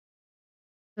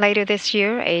Later this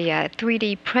year, a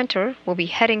 3D printer will be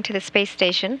heading to the space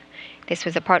station. This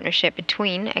was a partnership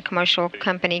between a commercial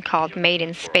company called Made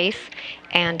in Space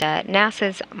and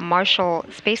NASA's Marshall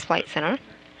Space Flight Center.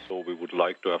 So we would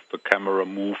like to have the camera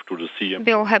move to the CM.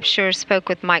 Bill Hubscher spoke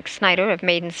with Mike Snyder of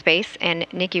Made in Space and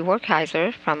Niki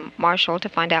Werkheiser from Marshall to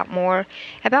find out more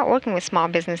about working with small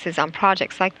businesses on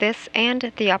projects like this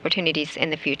and the opportunities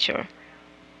in the future.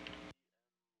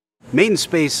 Made in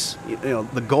Space,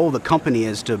 the goal of the company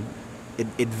is to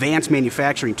advance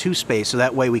manufacturing to space, so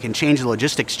that way we can change the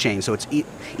logistics chain so it's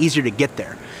easier to get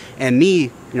there. And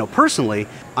me, personally,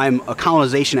 I'm a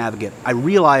colonization advocate. I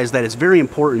realize that it's very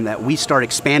important that we start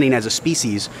expanding as a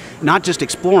species, not just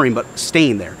exploring, but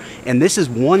staying there. And this is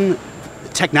one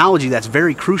technology that's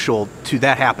very crucial to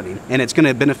that happening, and it's going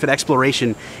to benefit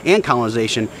exploration and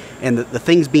colonization, and the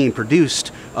things being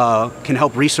produced can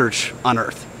help research on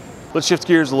Earth. Let's shift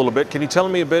gears a little bit. Can you tell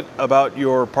me a bit about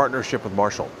your partnership with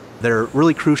Marshall? They're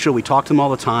really crucial. We talk to them all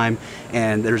the time,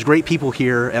 and there's great people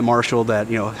here at Marshall that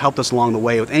helped us along the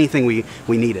way with anything we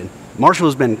needed. Marshall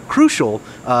has been crucial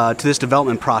to this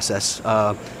development process.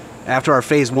 After our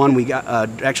phase one, we got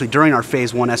actually during our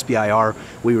phase one SBIR,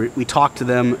 we talked to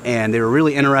them, and they were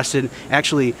really interested.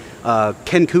 Actually,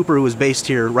 Ken Cooper, who is based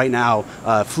here right now,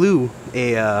 flew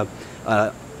a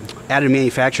additive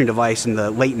manufacturing device in the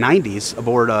late 90s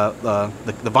aboard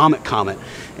the Vomit Comet,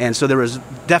 and so there was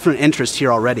definite interest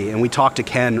here already. And we talked to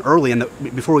Ken early,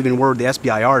 before we even were the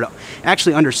SBIR, to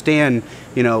actually understand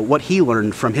what he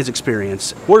learned from his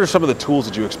experience. What are some of the tools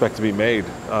that you expect to be made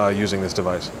using this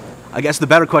device? I guess the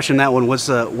better question in that one was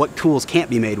what tools can't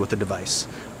be made with the device.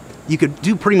 You could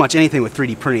do pretty much anything with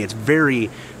 3D printing. It's very,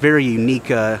 very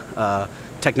unique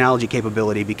technology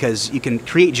capability, because you can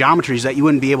create geometries that you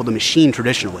wouldn't be able to machine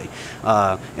traditionally.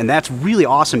 And that's really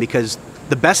awesome, because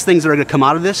the best things that are going to come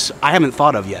out of this I haven't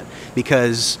thought of yet,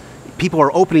 because people are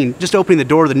just opening the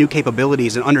door to the new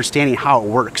capabilities and understanding how it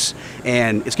works.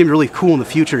 And it's going to be really cool in the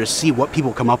future to see what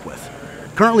people come up with.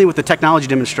 Currently with the technology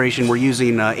demonstration, we're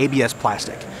using ABS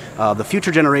plastic. The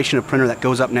future generation of printer that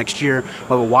goes up next year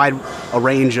will have a wide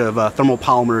range of thermal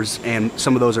polymers, and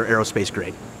some of those are aerospace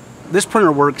grade. This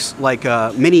printer works like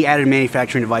many additive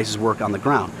manufacturing devices work on the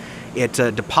ground. It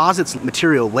deposits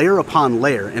material layer upon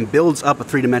layer and builds up a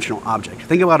three-dimensional object.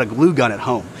 Think about a glue gun at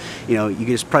home. You can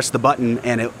just press the button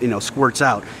and it squirts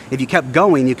out. If you kept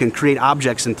going, you can create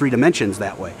objects in 3 dimensions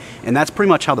that way. And that's pretty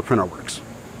much how the printer works.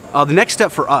 The next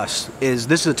step for us is,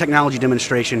 this is a technology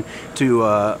demonstration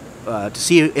to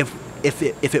see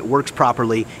if it works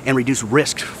properly and reduce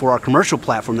risk for our commercial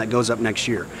platform that goes up next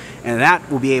year. And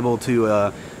that will be able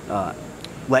to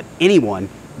let anyone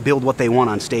build what they want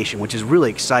on station, which is really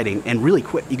exciting and really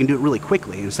quick. You can do it really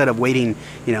quickly. Instead of waiting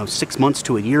 6 months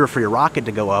to a year for your rocket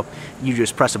to go up, you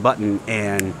just press a button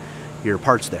and your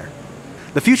part's there.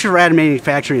 The future of additive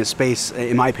manufacturing in space,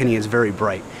 in my opinion, is very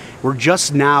bright. We're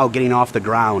just now getting off the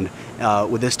ground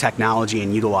with this technology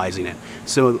and utilizing it.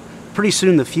 So pretty soon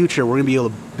in the future, we're going to be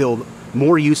able to build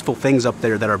more useful things up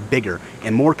there that are bigger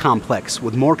and more complex,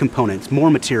 with more components, more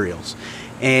materials.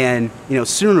 And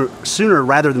sooner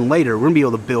rather than later, we're going to be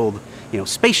able to build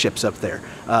spaceships up there.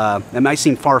 That might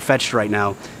seem far-fetched right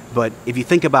now, but if you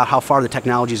think about how far the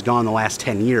technology has gone in the last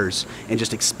 10 years and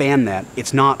just expand that,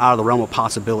 it's not out of the realm of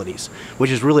possibilities,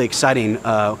 which is really exciting,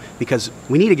 because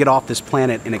we need to get off this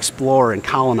planet and explore and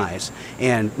colonize.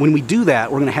 And when we do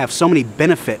that, we're going to have so many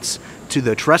benefits to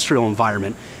the terrestrial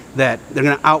environment that they're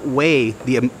going to outweigh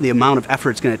the amount of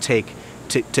effort it's going to take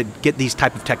to get these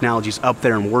type of technologies up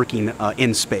there and working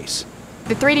in space.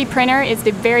 The 3D printer is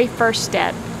the very first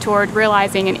step toward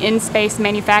realizing an in-space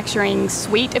manufacturing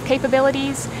suite of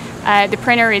capabilities. The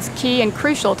printer is key and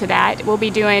crucial to that. We'll be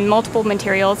doing multiple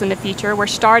materials in the future. We're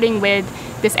starting with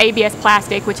this ABS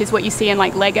plastic, which is what you see in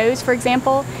like Legos, for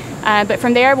example. But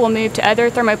from there, we'll move to other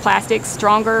thermoplastics,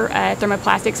 stronger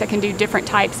thermoplastics that can do different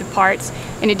types of parts.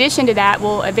 In addition to that,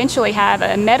 we'll eventually have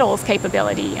a metals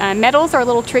capability. Metals are a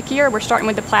little trickier. We're starting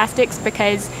with the plastics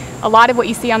because a lot of what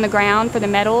you see on the ground for the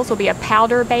metals will be a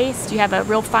powder based. You have a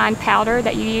real fine powder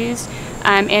that you use.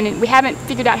 And we haven't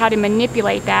figured out how to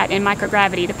manipulate that in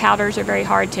microgravity. The powders are very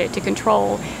hard to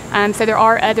control. So there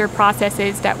are other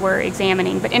processes that we're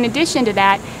examining. But in addition to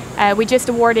that, we just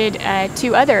awarded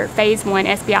 2 other Phase 1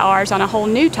 SBIRs on a whole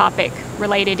new topic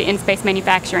related to in-space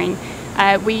manufacturing.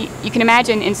 You can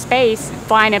imagine in space,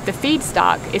 flying up the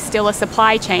feedstock is still a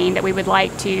supply chain that we would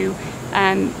like to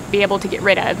be able to get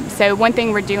rid of. So one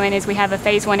thing we're doing is we have a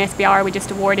Phase 1 SBIR we just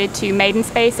awarded to Made in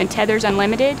Space and Tethers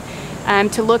Unlimited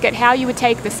to look at how you would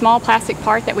take the small plastic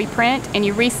part that we print and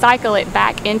you recycle it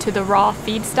back into the raw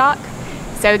feedstock.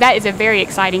 So that is a very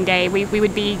exciting day. We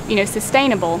would be,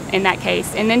 sustainable in that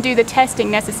case, and then do the testing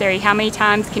necessary. How many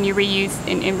times can you reuse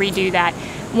and redo that?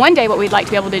 One day what we'd like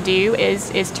to be able to do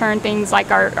is turn things like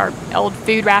our old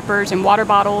food wrappers and water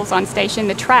bottles on station,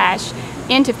 the trash,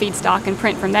 into feedstock and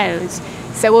print from those.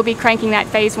 So we'll be cranking that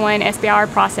phase 1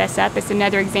 SBR process up. It's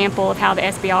another example of how the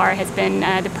SBR has been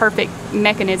the perfect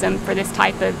mechanism for this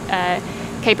type of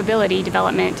capability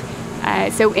development.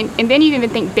 And then you even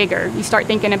think bigger. You start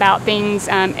thinking about things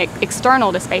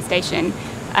external to space station,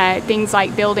 things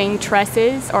like building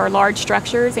trusses or large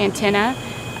structures, antenna.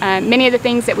 Many of the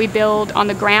things that we build on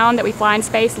the ground that we fly in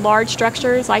space, large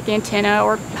structures like antenna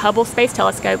or Hubble Space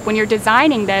Telescope, when you're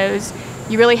designing those,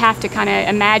 you really have to kind of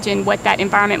imagine what that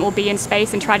environment will be in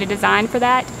space and try to design for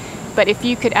that. But if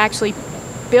you could actually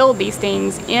build these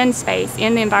things in space,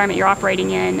 in the environment you're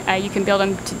operating in, you can build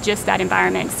them to just that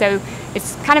environment. So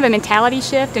it's kind of a mentality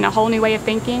shift and a whole new way of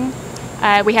thinking.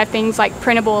 We have things like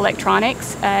printable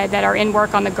electronics that are in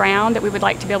work on the ground that we would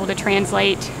like to be able to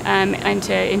translate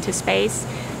into space,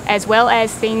 as well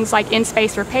as things like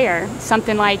in-space repair.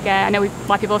 Something like, I know a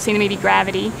lot of people have seen the movie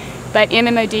Gravity, but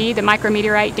MMOD, the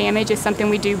micrometeorite damage, is something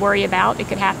we do worry about. It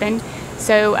could happen.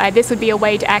 So this would be a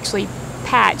way to actually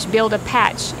build a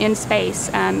patch in space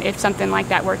if something like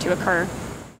that were to occur.